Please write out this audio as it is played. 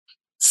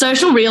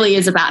social really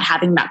is about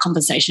having that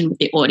conversation with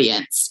the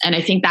audience. And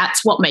I think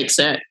that's what makes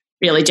it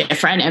really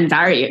different and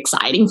very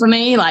exciting for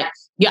me. Like,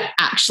 you're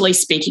actually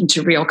speaking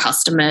to real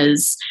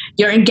customers.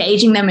 You're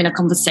engaging them in a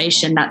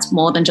conversation that's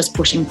more than just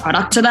pushing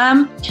product to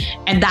them.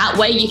 And that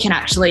way you can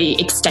actually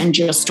extend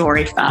your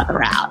story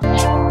further out.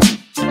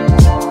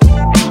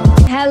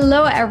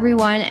 Hello,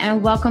 everyone,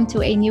 and welcome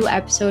to a new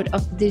episode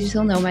of the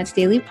Digital Nomads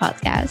Daily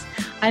Podcast.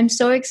 I'm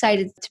so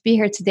excited to be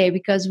here today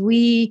because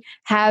we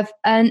have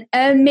an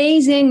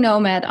amazing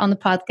nomad on the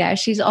podcast.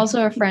 She's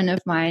also a friend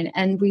of mine,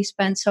 and we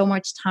spent so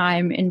much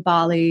time in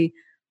Bali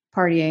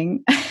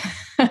partying.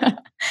 It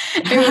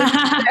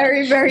was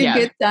very, very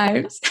good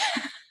times.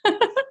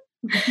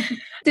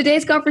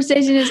 Today's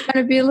conversation is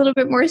going to be a little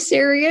bit more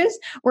serious.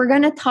 We're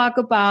going to talk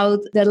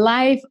about the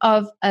life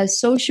of a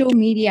social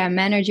media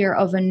manager,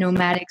 of a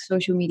nomadic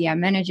social media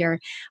manager.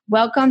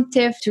 Welcome,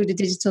 Tiff, to the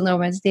Digital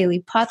Nomads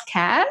Daily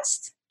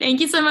Podcast. Thank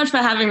you so much for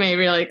having me.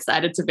 Really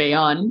excited to be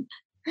on.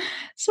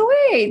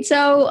 Sweet.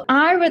 So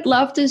I would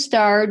love to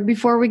start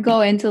before we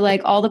go into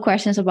like all the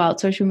questions about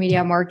social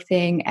media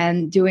marketing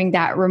and doing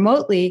that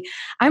remotely.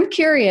 I'm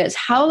curious,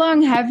 how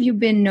long have you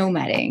been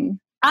nomading?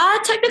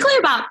 Technically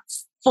about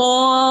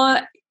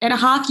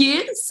 4.5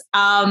 years.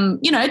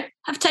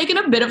 Have taken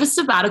a bit of a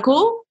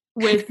sabbatical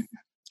with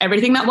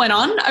everything that went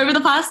on over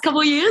the past couple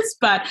of years,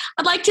 but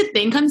I'd like to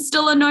think I'm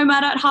still a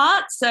nomad at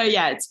heart. So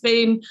yeah, it's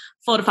been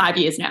 4 to 5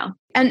 years now.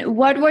 And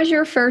what was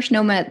your first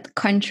nomad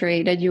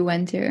country that you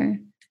went to?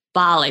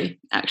 Bali,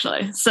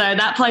 actually. So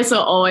that place will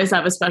always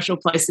have a special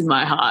place in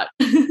my heart.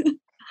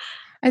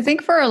 I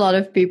think for a lot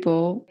of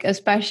people,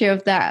 especially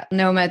of that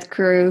nomad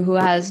crew who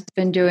has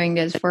been doing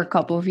this for a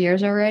couple of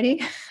years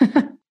already.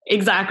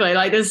 Exactly.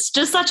 Like, there's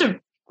just such a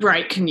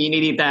great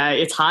community there.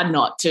 It's hard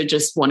not to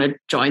just want to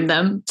join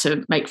them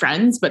to make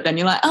friends. But then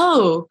you're like,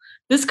 oh,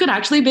 this could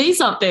actually be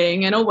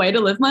something and a way to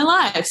live my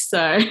life.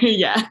 So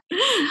yeah,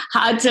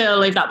 hard to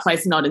leave that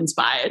place not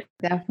inspired.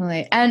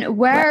 Definitely. And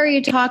where are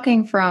you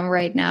talking from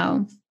right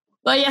now?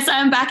 Well, yes,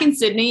 I'm back in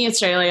Sydney,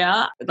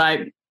 Australia,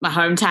 like my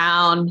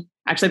hometown.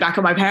 Actually back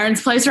at my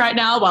parents' place right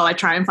now while I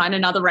try and find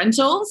another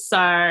rental.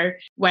 So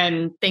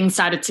when things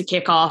started to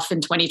kick off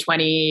in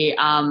 2020,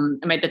 I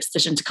made the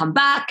decision to come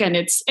back, and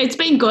it's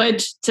been good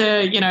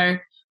to,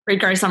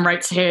 regrow some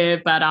roots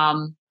here, but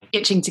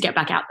itching to get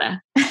back out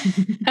there.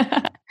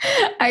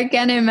 I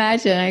can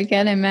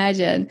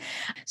imagine.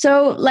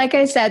 So like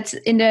I said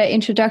in the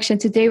introduction,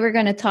 today we're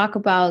going to talk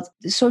about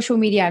the social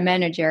media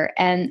manager,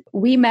 and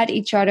we met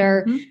each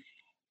other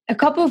a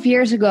couple of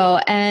years ago,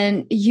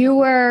 and you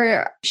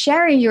were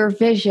sharing your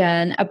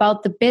vision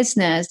about the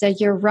business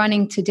that you're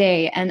running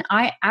today. And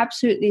I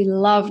absolutely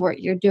love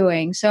what you're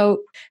doing.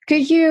 So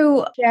could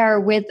you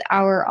share with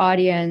our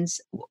audience,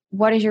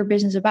 what is your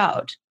business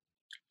about?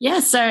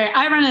 Yeah, so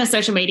I run a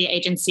social media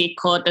agency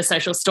called The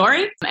Social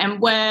Story, and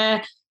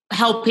we're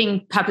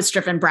helping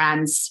purpose-driven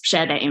brands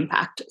share their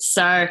impact.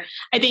 So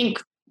I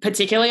think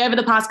particularly over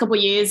the past couple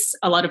of years,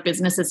 a lot of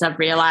businesses have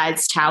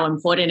realized how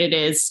important it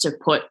is to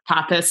put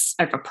purpose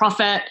over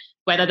profit,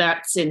 whether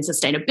that's in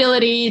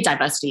sustainability,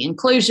 diversity,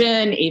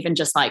 inclusion, even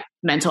just like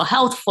mental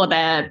health for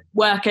their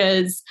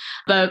workers.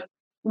 But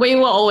we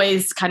were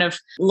always kind of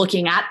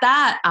looking at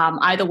that,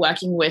 either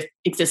working with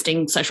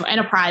existing social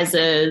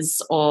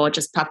enterprises or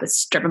just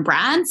purpose-driven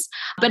brands,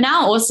 but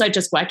now also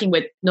just working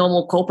with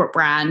normal corporate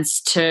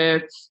brands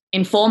to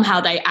inform how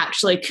they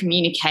actually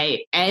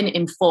communicate and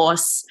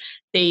enforce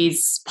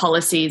these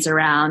policies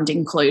around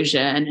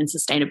inclusion and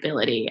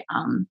sustainability.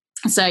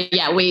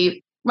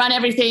 We run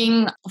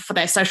everything for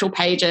their social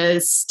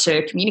pages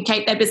to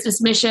communicate their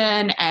business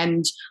mission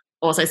and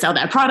also sell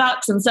their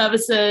products and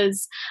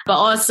services. But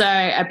also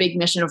a big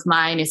mission of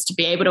mine is to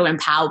be able to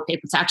empower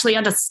people to actually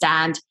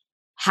understand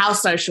how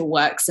social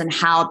works and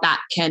how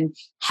that can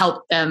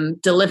help them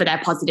deliver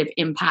their positive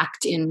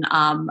impact in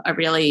a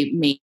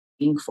really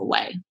meaningful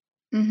way.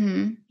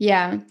 Mm-hmm.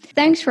 Yeah.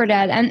 Thanks for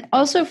that. And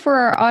also for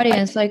our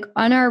audience, like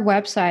on our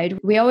website,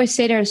 we always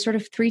say there's sort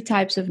of 3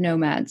 types of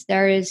nomads.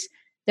 There is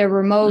the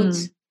remote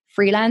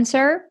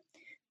freelancer.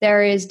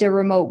 There is the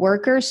remote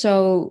worker.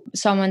 So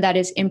someone that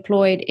is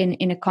employed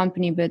in a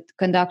company, but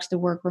conducts the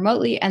work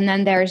remotely. And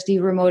then there's the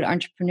remote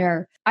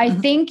entrepreneur. I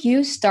think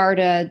you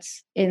started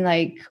in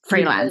like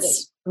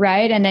freelance,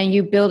 right? And then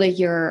you built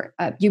your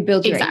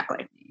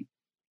exactly.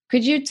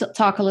 Could you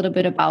talk a little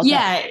bit about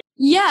that?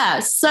 Yeah.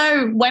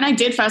 So when I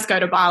did first go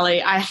to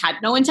Bali, I had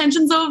no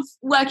intentions of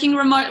working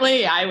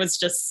remotely. I was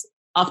just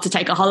off to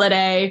take a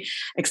holiday,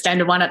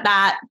 extended one at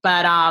that,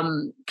 but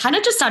kind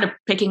of just started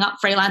picking up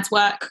freelance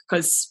work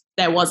because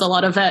there was a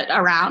lot of it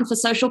around for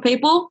social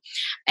people.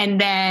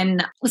 And then,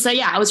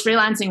 I was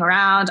freelancing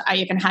around. I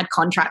even had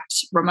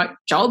contract remote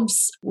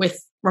jobs with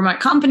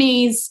remote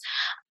companies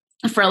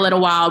for a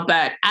little while,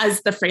 but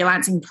as the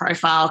freelancing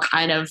profile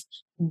kind of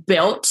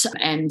built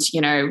and,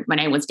 my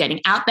name was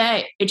getting out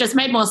there, it just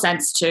made more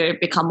sense to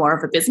become more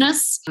of a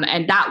business.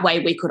 And that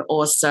way we could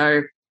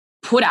also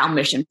put our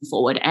mission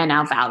forward and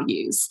our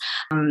values.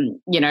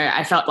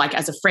 I felt like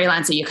as a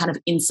freelancer, you're kind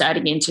of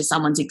inserting into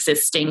someone's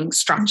existing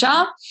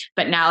structure.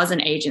 But now as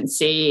an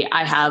agency,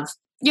 I have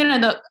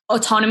the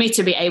autonomy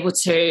to be able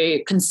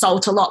to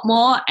consult a lot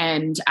more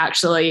and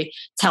actually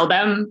tell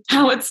them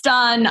how it's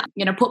done,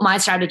 put my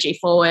strategy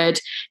forward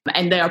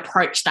and the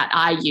approach that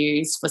I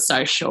use for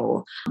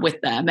social with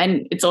them.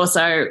 And it's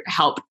also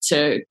helped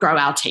to grow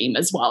our team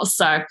as well.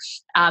 So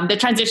the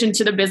transition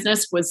to the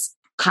business was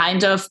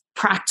kind of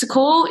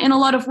practical in a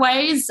lot of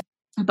ways.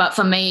 But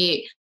for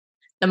me,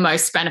 the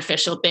most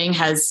beneficial thing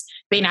has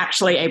been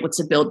actually able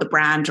to build the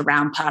brand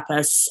around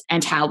purpose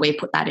and how we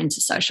put that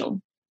into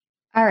social.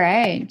 All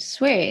right,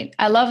 sweet.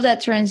 I love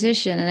that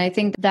transition. And I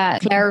think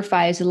that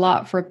clarifies a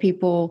lot for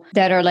people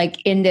that are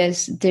like in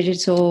this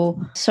digital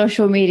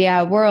social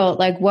media world.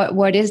 Like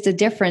what is the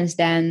difference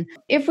then?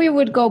 If we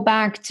would go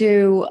back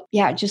to,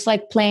 just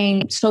like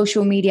playing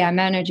social media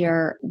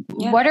manager,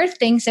 what are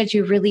things that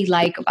you really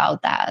like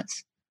about that?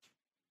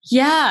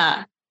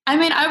 Yeah. I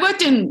mean, I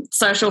worked in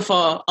social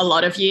for a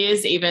lot of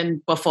years,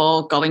 even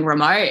before going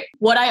remote.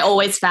 What I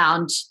always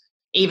found,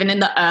 even in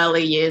the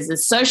early years,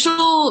 is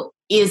social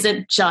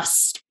isn't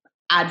just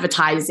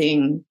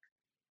advertising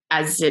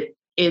as it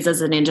is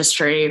as an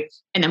industry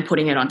and then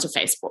putting it onto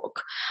Facebook.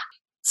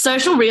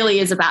 Social really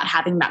is about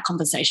having that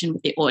conversation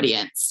with the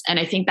audience. And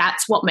I think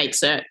that's what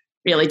makes it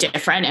really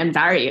different and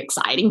very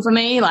exciting for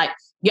me. Like,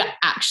 you're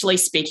actually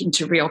speaking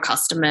to real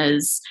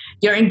customers.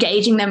 You're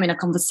engaging them in a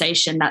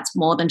conversation that's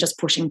more than just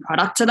pushing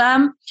product to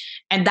them.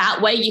 And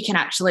that way you can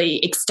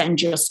actually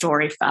extend your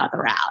story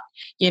further out.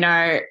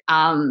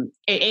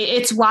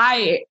 It's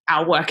why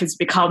our work has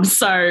become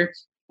so,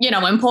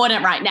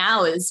 important right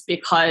now, is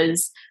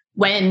because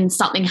when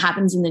something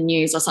happens in the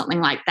news or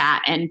something like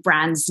that and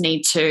brands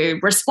need to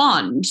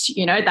respond,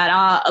 that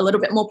are a little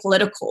bit more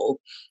political,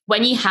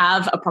 when you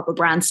have a proper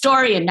brand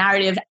story and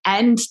narrative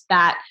and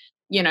that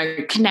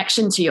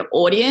connection to your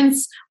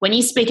audience, when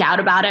you speak out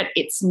about it,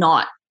 it's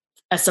not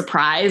a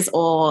surprise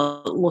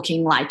or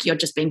looking like you're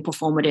just being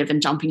performative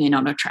and jumping in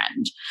on a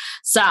trend.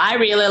 So I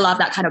really love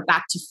that kind of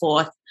back to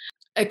forth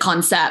a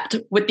concept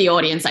with the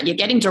audience, that you're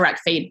getting direct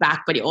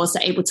feedback, but you're also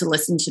able to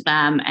listen to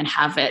them and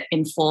have it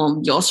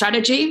inform your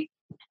strategy.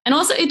 And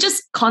also it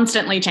just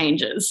constantly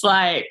changes.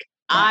 Like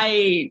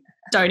I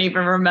don't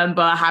even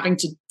remember having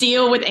to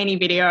deal with any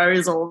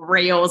videos or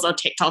reels or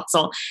TikToks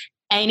or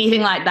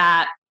anything like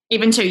that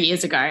even 2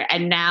 years ago.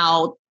 And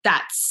now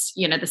that's,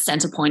 the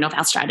center point of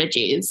our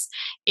strategies.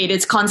 It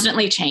is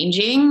constantly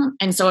changing.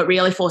 And so it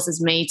really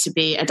forces me to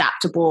be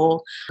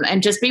adaptable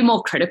and just be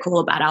more critical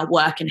about our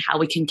work and how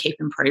we can keep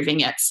improving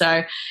it.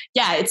 So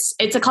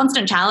it's a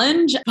constant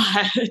challenge,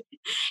 but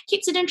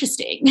keeps it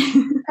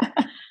interesting.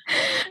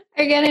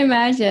 I can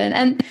imagine.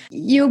 And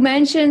you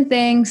mentioned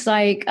things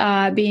like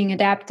being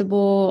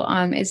adaptable,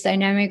 it's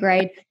dynamic,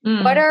 right?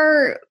 What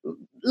are,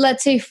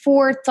 let's say,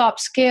 4 top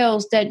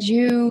skills that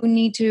you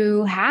need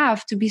to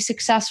have to be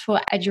successful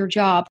at your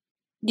job?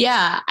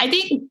 Yeah, I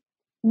think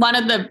one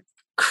of the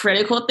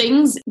critical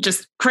things,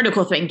 just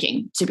critical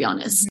thinking, to be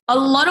honest. A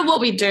lot of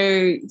what we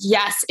do,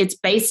 yes, it's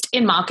based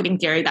in marketing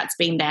theory that's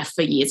been there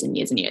for years and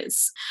years and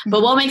years.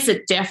 But what makes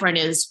it different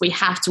is we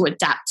have to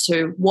adapt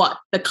to what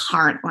the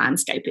current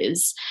landscape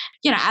is.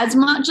 As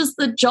much as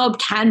the job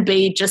can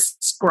be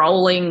just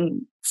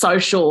scrolling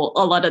social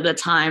a lot of the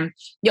time,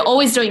 you're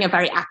always doing it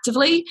very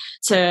actively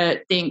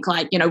to think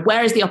like,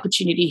 where is the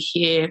opportunity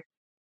here?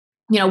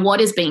 What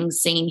is being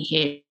seen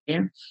here?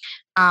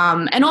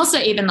 And also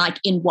even like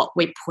in what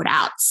we put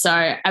out. So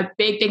a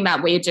big thing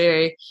that we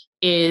do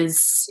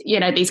is,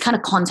 these kind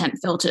of content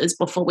filters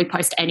before we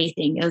post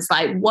anything is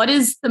like, what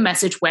is the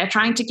message we're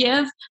trying to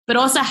give, but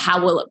also how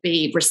will it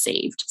be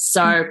received?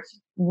 So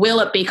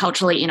will it be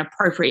culturally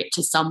inappropriate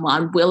to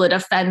someone? Will it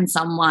offend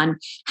someone?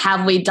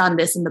 Have we done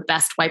this in the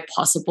best way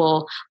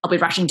possible? Are we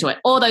rushing to it?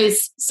 All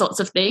those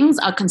sorts of things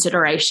are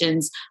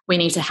considerations we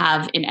need to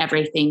have in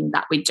everything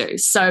that we do.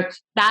 So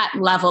that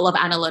level of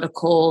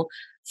analytical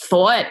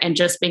thought and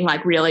just being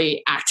like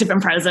really active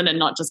and present and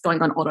not just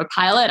going on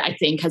autopilot, I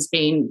think has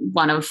been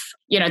one of,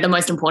 the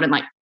most important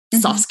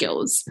soft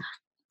skills.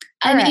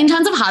 And in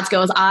terms of hard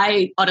skills,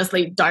 I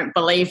honestly don't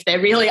believe there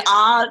really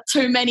are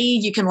too many.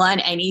 You can learn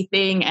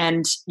anything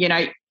and,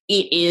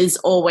 it is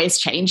always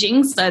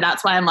changing. So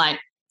that's why I'm like,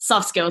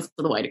 soft skills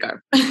are the way to go.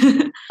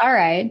 All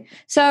right.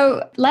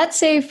 So let's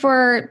say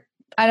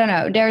I don't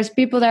know, there's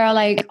people that are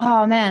like,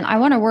 oh man, I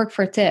want to work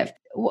for TIFF.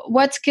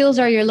 What skills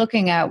are you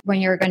looking at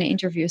when you're going to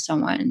interview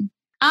someone?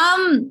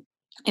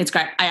 It's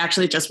great. I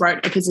actually just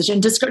wrote a position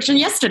description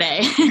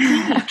yesterday.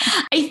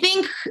 I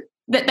think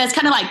that there's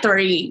kind of like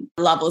 3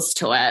 levels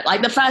to it.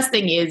 Like the first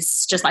thing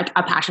is just like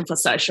a passion for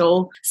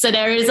social. So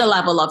there is a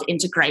level of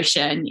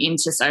integration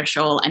into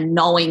social and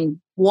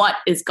knowing what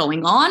is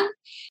going on.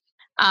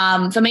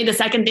 For me, the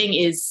second thing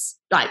is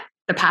like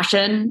the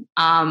passion.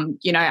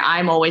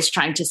 I'm always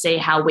trying to see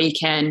how we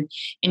can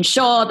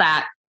ensure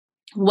that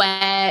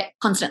we're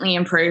constantly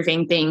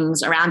improving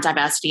things around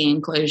diversity,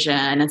 inclusion,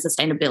 and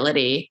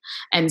sustainability.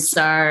 And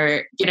so,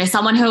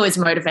 someone who is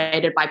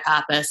motivated by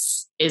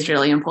purpose is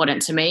really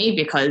important to me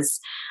because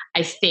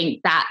I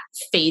think that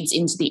feeds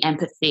into the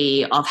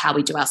empathy of how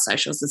we do our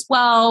socials as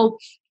well,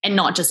 and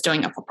not just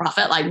doing it for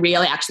profit, like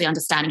really actually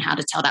understanding how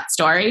to tell that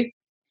story.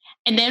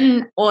 And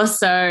then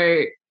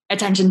also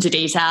attention to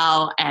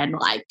detail and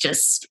like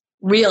just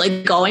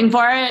really going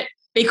for it,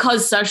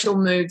 because social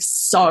moves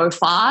so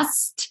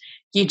fast.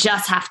 You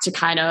just have to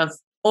kind of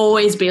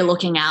always be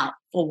looking out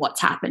for what's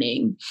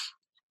happening.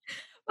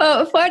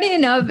 Well, funny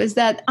enough is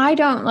that I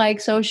don't like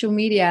social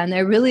media, and I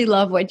really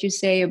love what you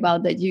say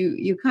about that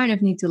you kind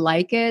of need to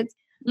like it.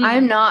 Mm-hmm.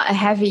 I'm not a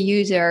heavy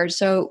user.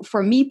 So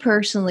for me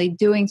personally,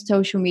 doing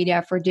social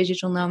media for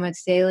Digital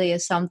Nomads Daily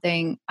is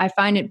something I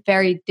find it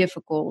very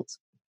difficult.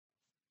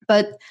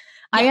 But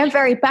I am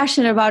very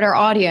passionate about our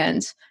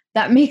audience.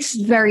 That makes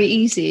it very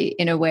easy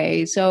in a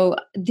way. So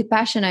the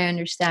passion I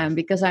understand,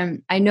 because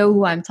I know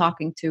who I'm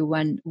talking to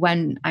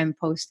when I'm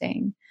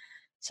posting.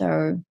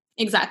 So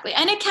exactly.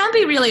 And it can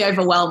be really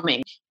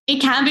overwhelming. It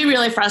can be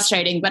really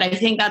frustrating, but I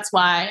think that's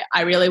why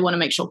I really want to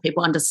make sure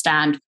people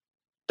understand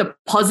the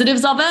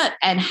positives of it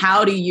and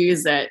how to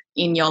use it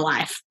in your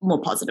life more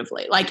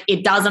positively. Like,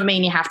 it doesn't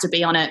mean you have to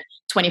be on it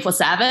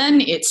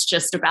 24/7. It's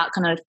just about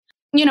kind of,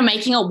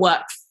 making it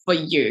work for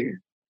you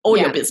or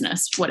your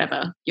business,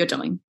 whatever you're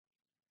doing.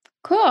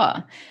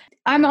 Cool.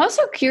 I'm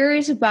also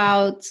curious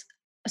about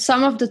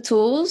some of the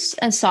tools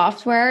and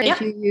software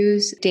that you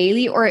use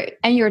daily,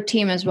 and your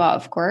team as well,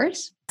 of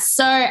course.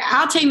 So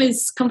our team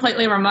is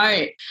completely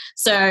remote.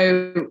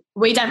 So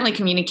we definitely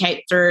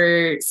communicate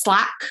through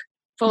Slack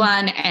for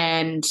one,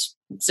 and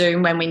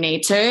Zoom when we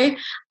need to,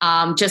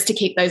 just to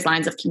keep those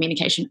lines of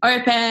communication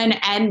open,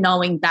 and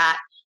knowing that,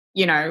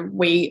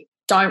 we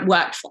don't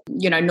work,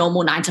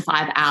 normal 9 to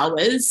 5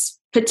 hours,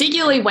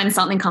 particularly when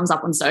something comes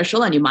up on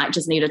social and you might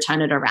just need to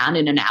turn it around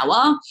in an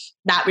hour.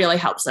 That really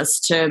helps us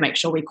to make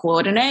sure we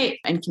coordinate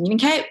and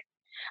communicate.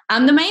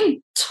 The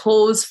main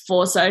tools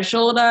for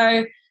social,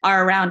 though,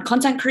 are around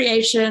content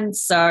creation.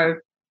 So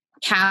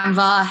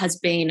Canva has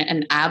been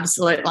an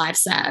absolute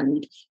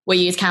lifesaver. We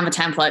use Canva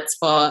templates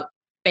for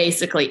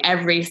basically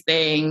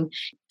everything.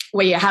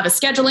 We have a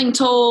scheduling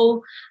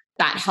tool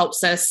that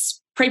helps us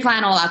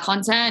pre-plan all our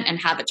content and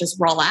have it just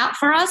roll out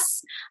for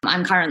us.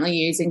 I'm currently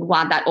using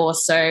one that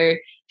also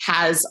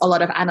has a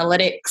lot of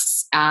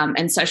analytics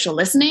and social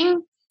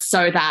listening,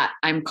 so that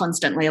I'm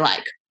constantly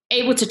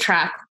able to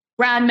track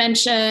brand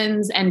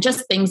mentions and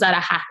just things that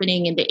are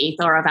happening in the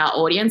ether of our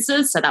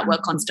audiences, so that we're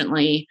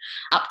constantly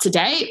up to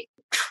date.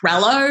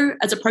 Trello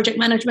as a project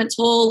management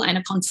tool and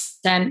a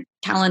content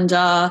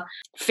calendar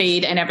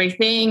feed and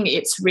everything.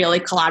 It's really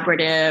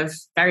collaborative,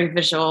 very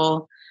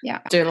visual. Yeah.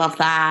 Do love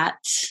that.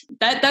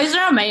 Those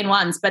are our main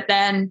ones. But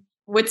then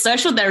with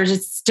social, there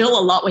is still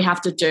a lot we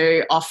have to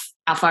do off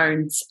our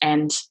phones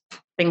and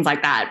things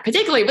like that.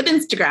 Particularly with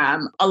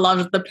Instagram, a lot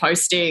of the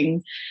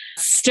posting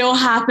still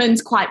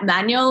happens quite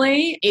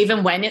manually.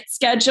 Even when it's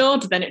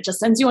scheduled, then it just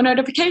sends you a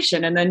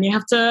notification and then you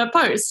have to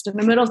post in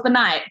the middle of the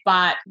night.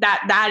 But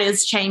that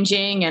is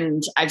changing,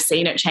 and I've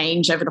seen it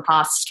change over the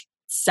past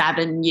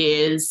 7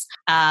 years.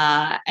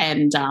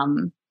 And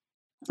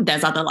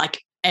there's other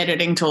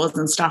editing tools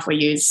and stuff we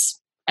use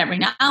every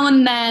now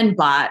and then,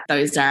 but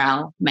those are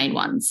our main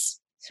ones.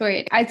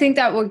 Sweet. I think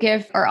that will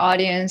give our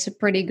audience a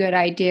pretty good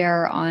idea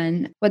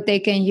on what they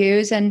can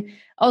use. And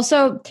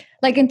also,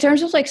 in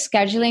terms of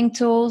scheduling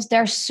tools,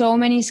 there's so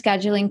many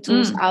scheduling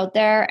tools out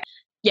there.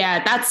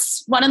 Yeah,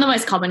 that's one of the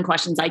most common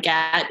questions I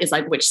get is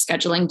which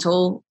scheduling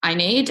tool I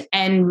need.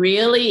 And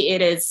really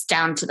it is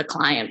down to the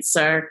client.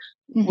 So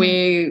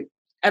we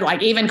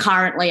even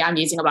currently I'm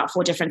using about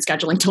 4 different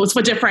scheduling tools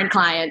for different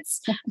clients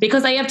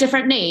because they have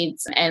different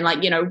needs and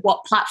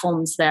what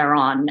platforms they're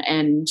on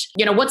and,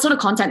 what sort of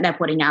content they're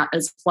putting out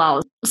as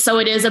well. So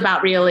it is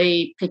about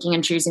really picking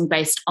and choosing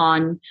based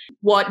on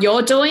what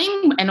you're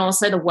doing and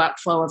also the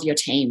workflow of your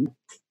team.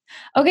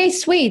 Okay,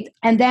 sweet.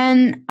 And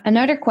then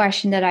another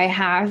question that I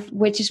have,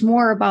 which is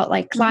more about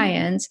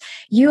clients,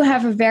 you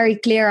have a very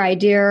clear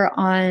idea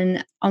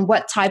on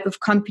what type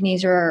of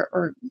companies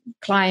or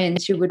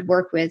clients you would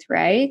work with,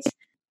 right?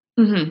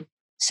 Mm-hmm.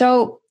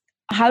 So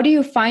how do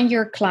you find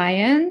your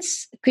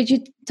clients? Could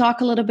you talk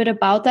a little bit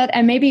about that?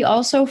 And maybe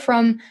also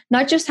from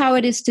not just how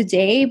it is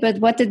today, but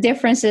what the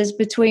difference is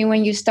between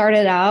when you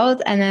started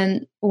out and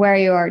then where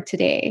you are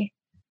today?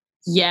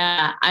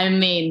 Yeah, I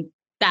mean,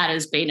 that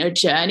has been a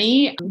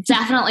journey.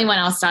 Definitely when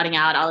I was starting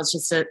out, I was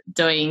just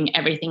doing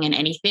everything and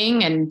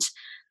anything. And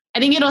I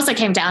think it also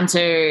came down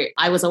to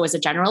I was always a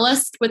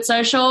generalist with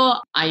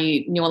social.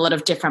 I knew a lot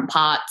of different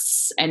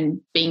parts,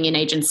 and being in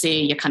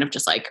agency, you're kind of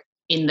just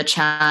in the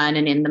churn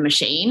and in the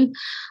machine.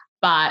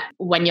 But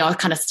when you're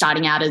kind of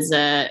starting out as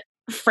a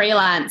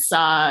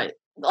freelancer,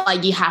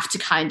 you have to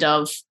kind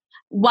of,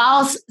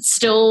 whilst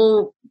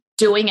still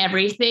doing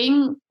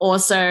everything,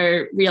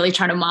 also really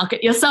trying to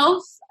market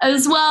yourself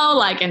as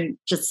well, and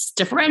just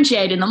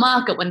differentiate in the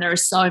market when there are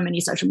so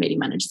many social media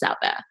managers out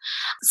there.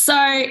 So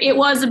it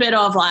was a bit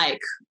of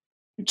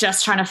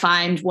just trying to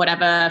find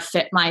whatever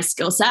fit my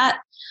skill set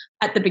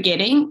at the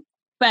beginning.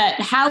 But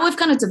how we've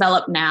kind of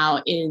developed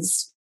now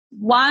is,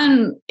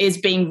 one is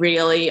being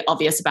really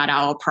obvious about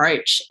our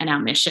approach and our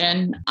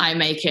mission. I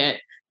make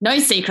it no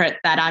secret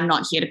that I'm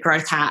not here to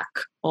growth hack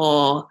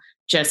or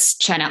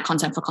just churn out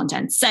content for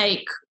content's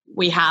sake.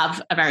 we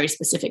have a very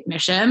specific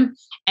mission,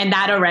 and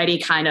that already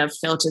kind of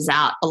filters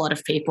out a lot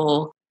of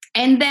people.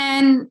 And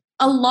then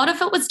a lot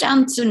of it was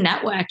down to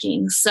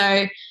networking.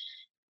 So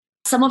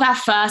some of our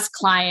first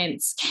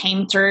clients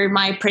came through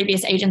my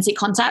previous agency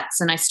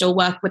contacts, and I still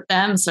work with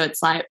them. So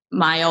it's like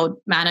my old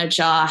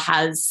manager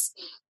has,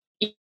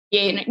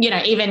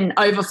 even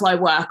overflow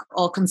work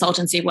or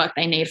consultancy work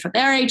they need for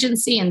their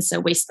agency. And so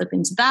we slip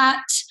into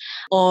that.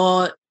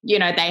 Or,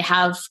 they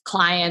have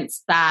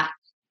clients that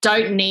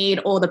don't need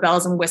all the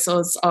bells and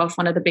whistles of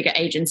one of the bigger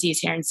agencies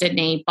here in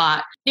Sydney,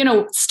 but,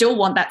 still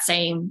want that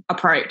same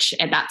approach.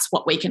 And that's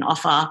what we can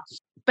offer.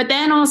 But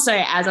then also,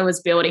 as I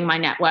was building my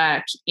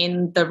network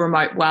in the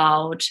remote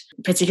world,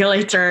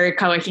 particularly through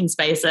co-working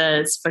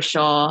spaces, for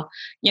sure,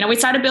 we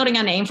started building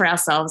a name for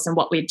ourselves and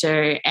what we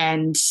do.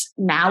 And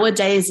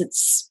nowadays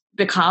it's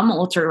become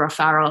all through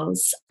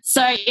referrals.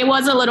 So it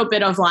was a little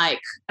bit of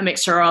like a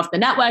mixture of the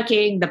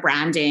networking, the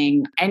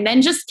branding, and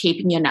then just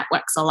keeping your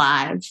networks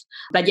alive.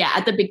 But yeah,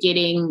 at the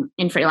beginning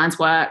in freelance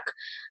work,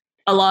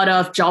 a lot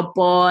of job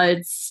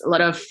boards, a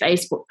lot of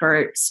Facebook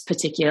groups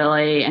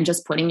particularly, and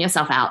just putting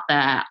yourself out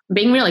there,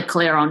 being really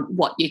clear on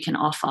what you can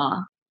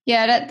offer.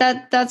 Yeah,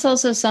 that's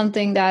also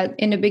something that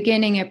in the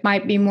beginning, it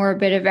might be more a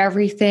bit of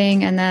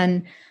everything. And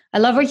then I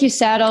love what you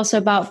said also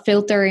about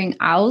filtering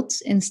out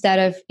instead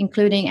of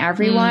including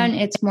everyone.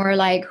 It's more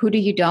like, who do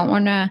you don't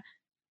want to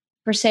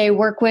per se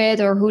work with,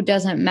 or who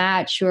doesn't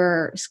match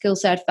your skill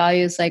set,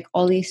 values, like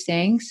all these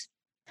things.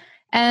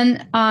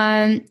 And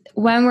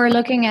when we're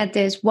looking at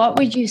this, what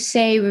would you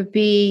say would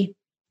be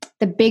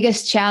the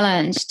biggest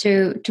challenge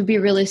to be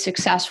really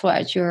successful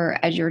at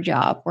your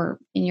job or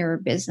in your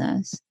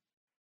business?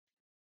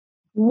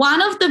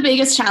 One of the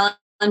biggest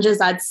challenges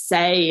I'd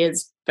say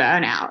is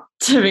burnout,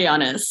 to be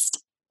honest.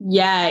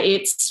 Yeah,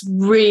 it's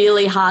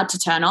really hard to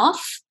turn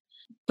off,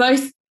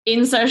 both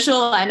in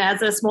social and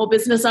as a small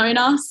business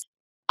owner.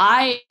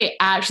 I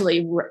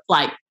actually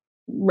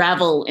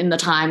revel in the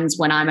times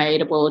when I'm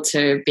able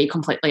to be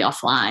completely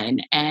offline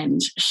and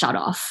shut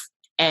off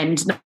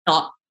and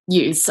not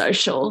use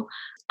social.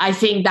 I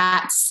think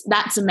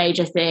that's a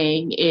major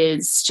thing,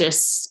 is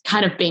just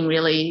kind of being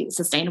really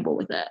sustainable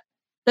with it.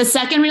 The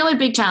second really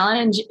big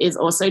challenge is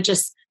also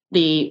just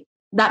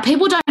that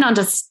people don't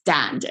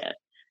understand it.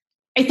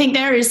 I think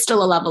there is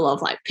still a level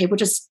of like, people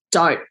just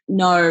don't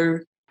know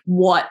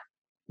what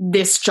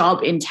this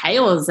job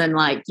entails and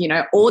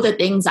all the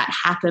things that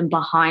happen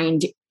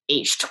behind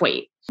each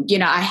tweet.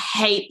 I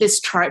hate this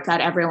trope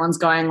that everyone's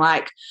going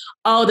like,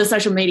 oh, the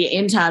social media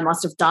intern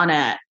must have done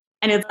it.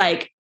 And it's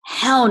like,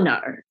 hell no.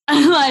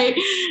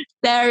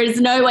 There is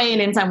no way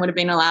an intern would have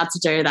been allowed to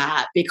do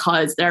that,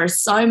 because there are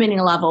so many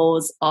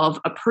levels of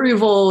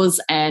approvals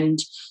and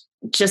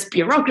just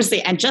bureaucracy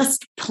and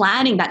just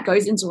planning that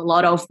goes into a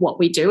lot of what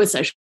we do as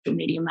social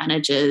media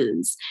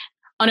managers.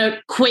 On a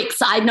quick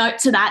side note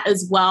to that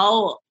as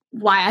well,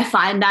 why I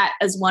find that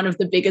as one of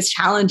the biggest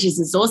challenges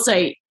is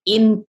also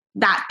in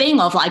that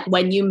thing of like,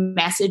 when you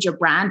message a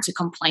brand to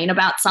complain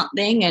about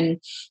something and,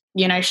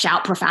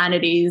 shout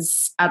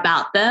profanities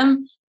about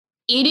them,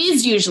 it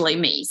is usually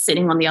me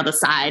sitting on the other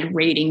side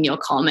reading your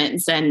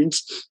comments and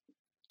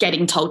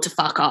getting told to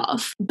fuck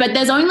off. But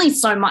there's only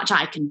so much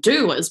I can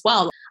do as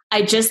well.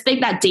 I just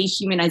think that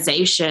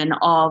dehumanization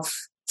of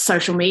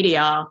social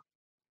media,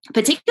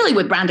 particularly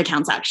with brand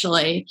accounts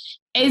actually,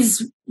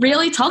 is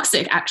really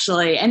toxic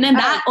actually. And then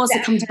that also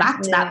comes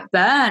back to that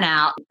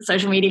burnout.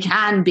 Social media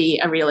can be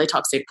a really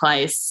toxic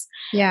place.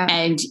 Yeah.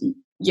 And,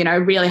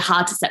 really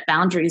hard to set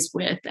boundaries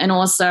with. And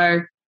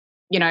also,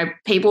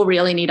 people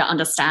really need to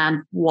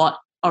understand what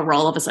a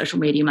role of a social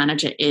media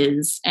manager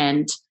is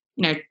and,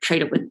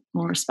 treat it with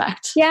more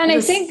respect. Yeah. And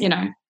I think in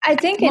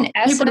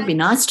essence, people to be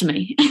nice to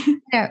me.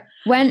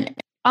 When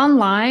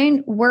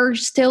online, we're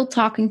still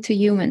talking to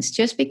humans.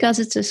 Just because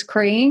it's a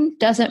screen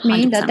doesn't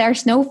mean 100%. That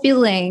there's no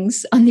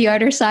feelings on the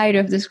other side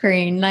of the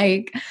screen.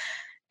 Like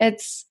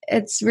it's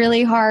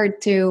really hard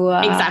to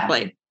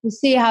exactly to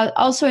see how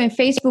also in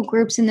Facebook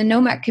groups in the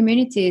Nomad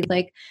community,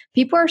 like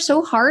people are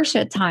so harsh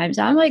at times.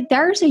 I'm like,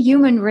 there's a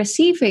human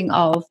receiving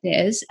all of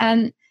this,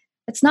 and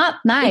it's not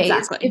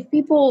nice if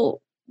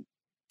people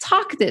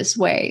talk this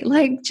way.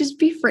 Like, just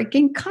be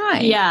freaking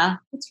kind. Yeah,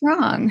 what's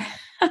wrong?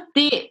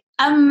 The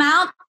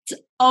amount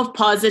of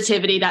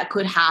positivity that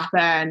could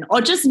happen,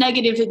 or just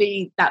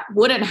negativity that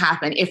wouldn't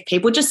happen if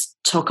people just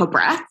took a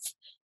breath,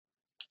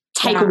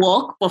 take a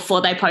walk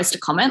before they post a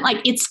comment.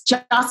 Like, it's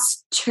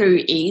just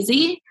too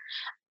easy.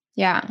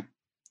 Yeah,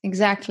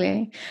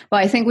 exactly. Well,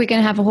 I think we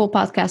can have a whole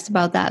podcast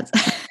about that.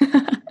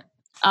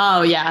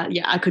 Oh, yeah.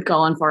 I could go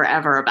on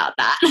forever about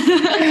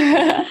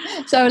that.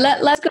 So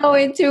let's go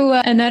into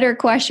another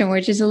question,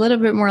 which is a little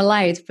bit more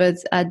light, but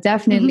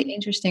definitely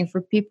interesting for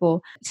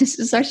people. This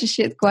is such a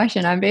shit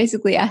question. I'm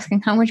basically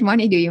asking, how much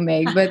money do you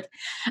make? But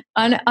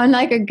on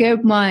like a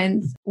good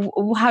month,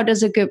 how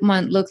does a good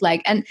month look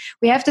like? And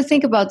we have to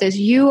think about this.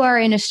 You are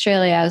in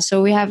Australia,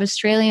 so we have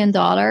Australian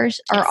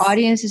dollars. Yes. Our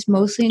audience is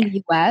mostly in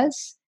the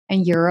US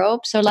and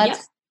Europe. So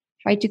let's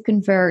try to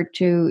convert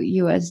to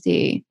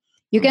USD.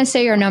 You can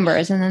say your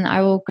numbers and then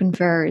I will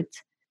convert.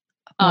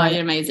 Oh,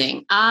 you're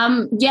amazing.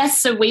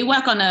 Yes, so we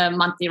work on a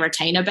monthly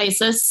retainer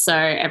basis. So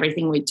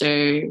everything we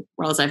do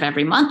rolls over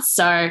every month.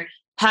 So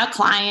per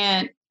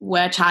client,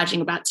 we're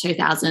charging about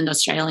 2,000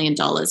 Australian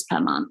dollars per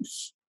month.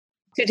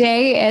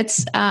 Today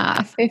it's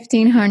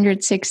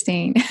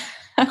 1,516.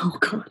 Oh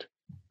God.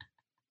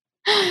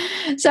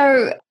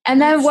 So,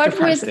 and then That's what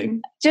depressing.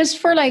 would, just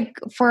for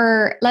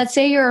let's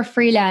say you're a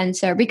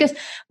freelancer, because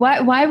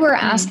why we're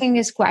asking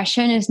this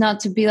question is not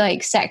to be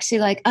like sexy,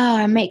 like, oh,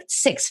 I make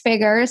 6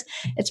 figures.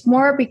 It's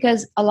more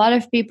because a lot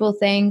of people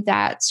think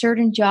that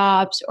certain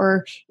jobs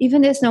or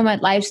even this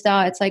nomad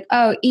lifestyle, it's like,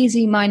 oh,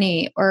 easy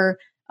money, or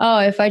oh,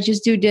 if I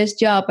just do this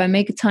job, I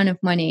make a ton of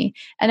money.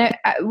 And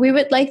we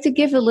would like to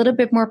give a little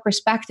bit more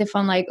perspective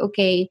on like,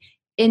 okay,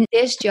 in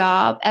this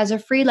job as a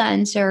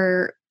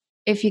freelancer,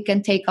 if you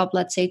can take up,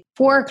 let's say,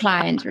 4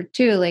 clients or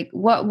 2, like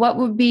what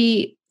would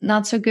be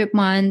not so good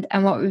month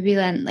and what would be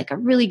then like a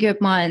really good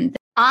month?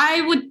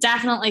 I would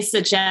definitely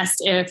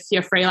suggest, if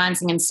you're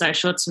freelancing in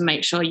social, to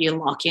make sure you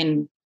lock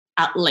in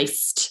at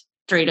least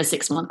 3 to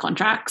 6 month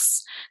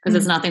contracts, because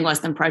there's nothing worse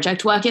than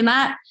project work in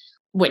that,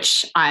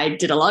 which I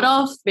did a lot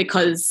of,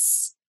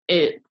 because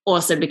it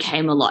also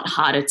became a lot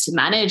harder to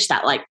manage.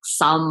 That like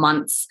some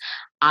months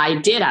I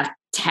did have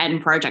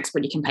 10 projects,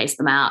 but you can pace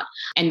them out,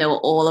 and they were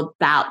all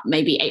about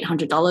maybe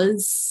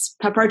 $800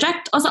 per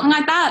project or something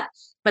like that.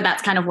 But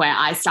that's kind of where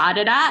I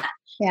started at.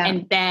 Yeah.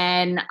 And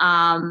then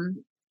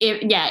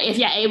if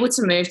you're able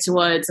to move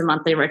towards a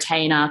monthly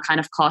retainer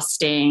kind of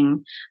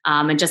costing,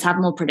 and just have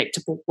more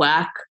predictable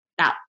work,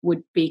 that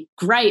would be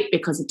great,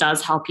 because it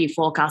does help you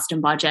forecast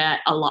and budget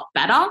a lot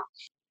better.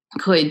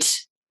 Could,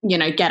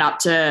 get up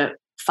to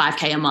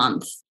 5K a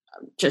month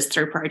just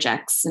through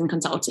projects and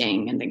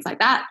consulting and things like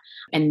that.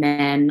 And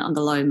then on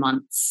the low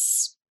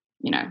months,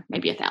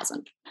 maybe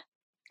 1,000.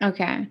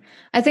 Okay.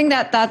 I think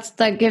that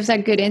gives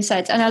that good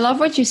insights. And I love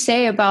what you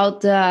say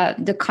about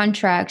the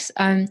contracts.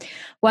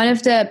 One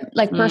of the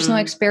personal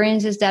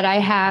experiences that I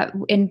had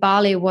in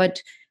Bali,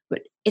 what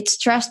it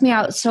stressed me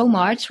out so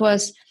much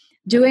was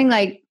doing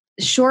like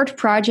short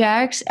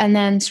projects and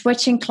then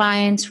switching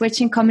clients,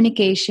 switching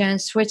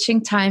communications,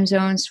 switching time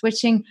zones,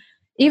 switching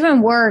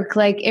even work.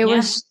 Like it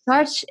was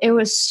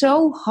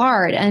so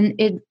hard, and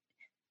it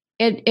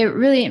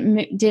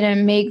really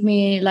didn't make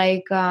me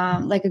like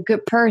a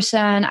good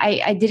person.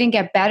 I didn't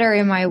get better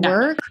in my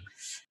work.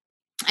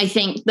 I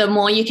think the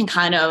more you can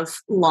kind of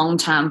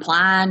long-term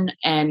plan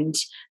and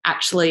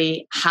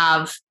actually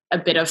have a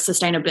bit of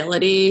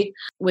sustainability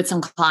with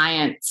some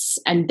clients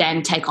and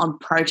then take on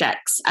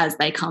projects as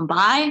they come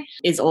by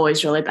is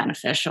always really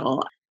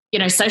beneficial.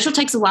 Social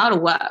takes a while to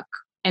work.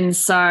 And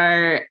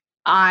so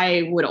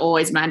I would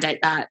always mandate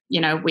that,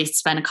 we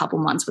spend a couple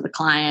months with a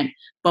client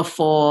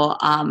before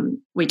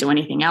we do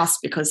anything else,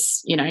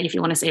 because, if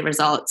you want to see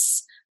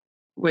results,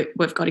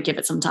 we've got to give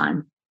it some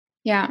time.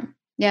 Yeah,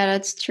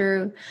 that's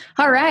true.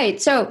 All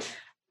right. So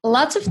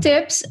lots of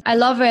tips. I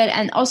love it.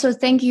 And also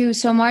thank you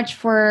so much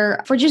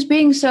for just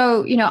being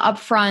so,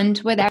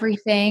 upfront with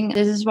everything.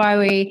 This is why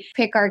we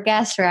pick our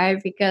guests, right?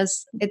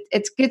 Because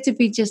it's good to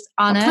be just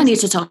honest. Plenty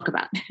to talk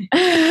about.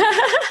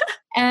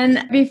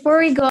 And before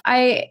we go,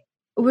 I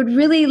would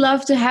really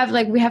love to have,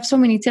 we have so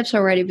many tips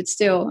already, but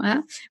still,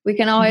 we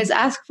can always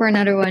ask for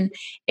another one.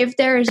 If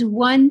there is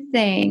one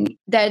thing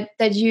that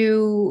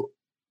you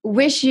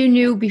wish you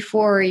knew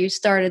before you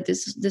started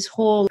this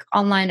whole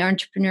online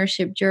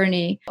entrepreneurship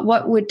journey,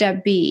 what would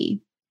that be?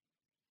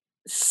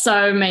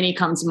 So many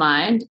come to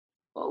mind.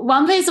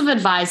 One piece of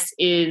advice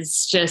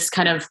is just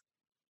kind of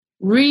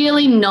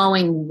really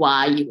knowing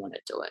why you want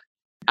to do it.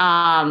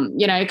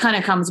 It kind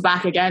of comes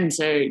back again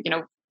to,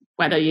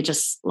 whether you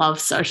just love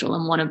social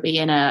and want to be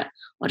in it,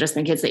 or just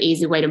think it's the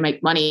easy way to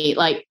make money.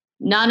 Like,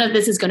 none of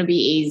this is going to be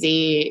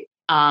easy,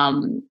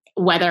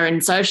 whether in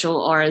social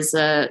or as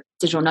a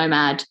digital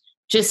nomad.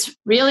 Just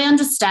really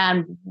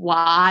understand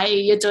why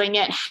you're doing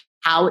it,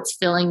 how it's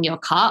filling your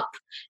cup,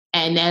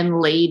 and then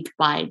lead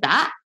by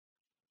that.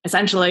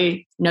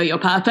 Essentially, know your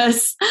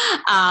purpose.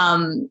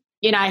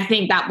 I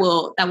think that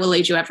will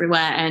lead you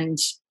everywhere and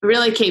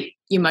really keep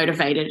you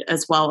motivated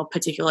as well,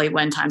 particularly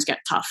when times get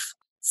tough.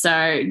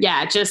 So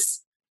yeah,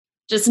 just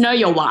know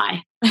your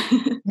why.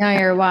 Know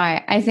your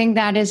why. I think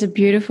that is a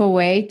beautiful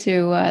way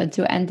to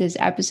end this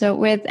episode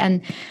with.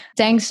 And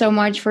thanks so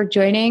much for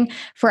joining.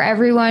 For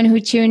everyone who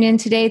tuned in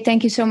today,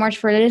 thank you so much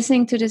for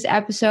listening to this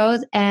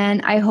episode.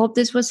 And I hope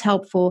this was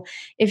helpful.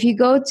 If you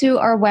go to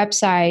our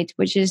website,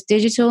 which is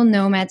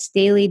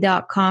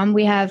digitalnomadsdaily.com,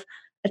 we have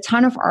a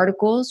ton of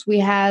articles. We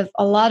have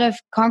a lot of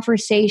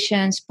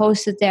conversations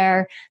posted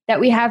there that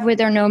we have with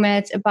our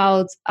nomads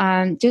about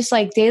just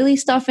like daily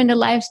stuff in the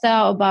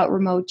lifestyle, about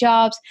remote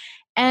jobs.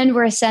 And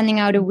we're sending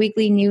out a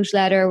weekly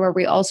newsletter where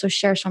we also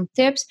share some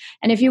tips.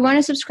 And if you want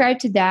to subscribe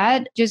to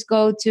that, just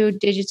go to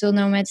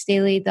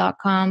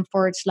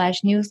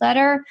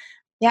digitalnomadsdaily.com/newsletter.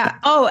 Yeah.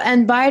 Oh,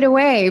 and by the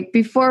way,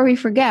 before we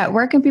forget,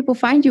 where can people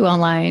find you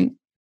online?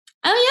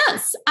 Oh,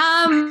 yes.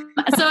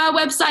 So our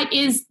website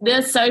is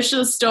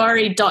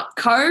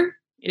thesocialstory.co.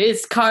 It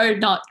is co,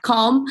 not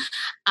com.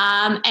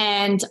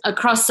 And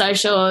across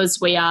socials,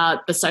 we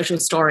are the Social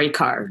Story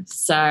Co.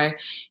 So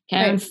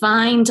can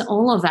find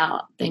all of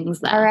our things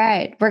there. All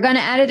right. We're going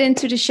to add it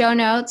into the show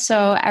notes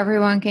so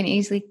everyone can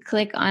easily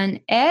click on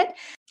it.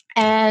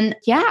 And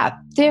yeah,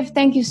 Tiff,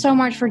 thank you so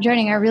much for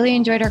joining. I really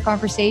enjoyed our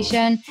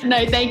conversation.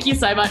 No, thank you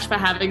so much for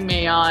having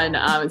me on.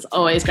 It's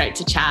always great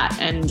to chat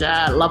and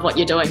love what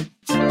you're doing.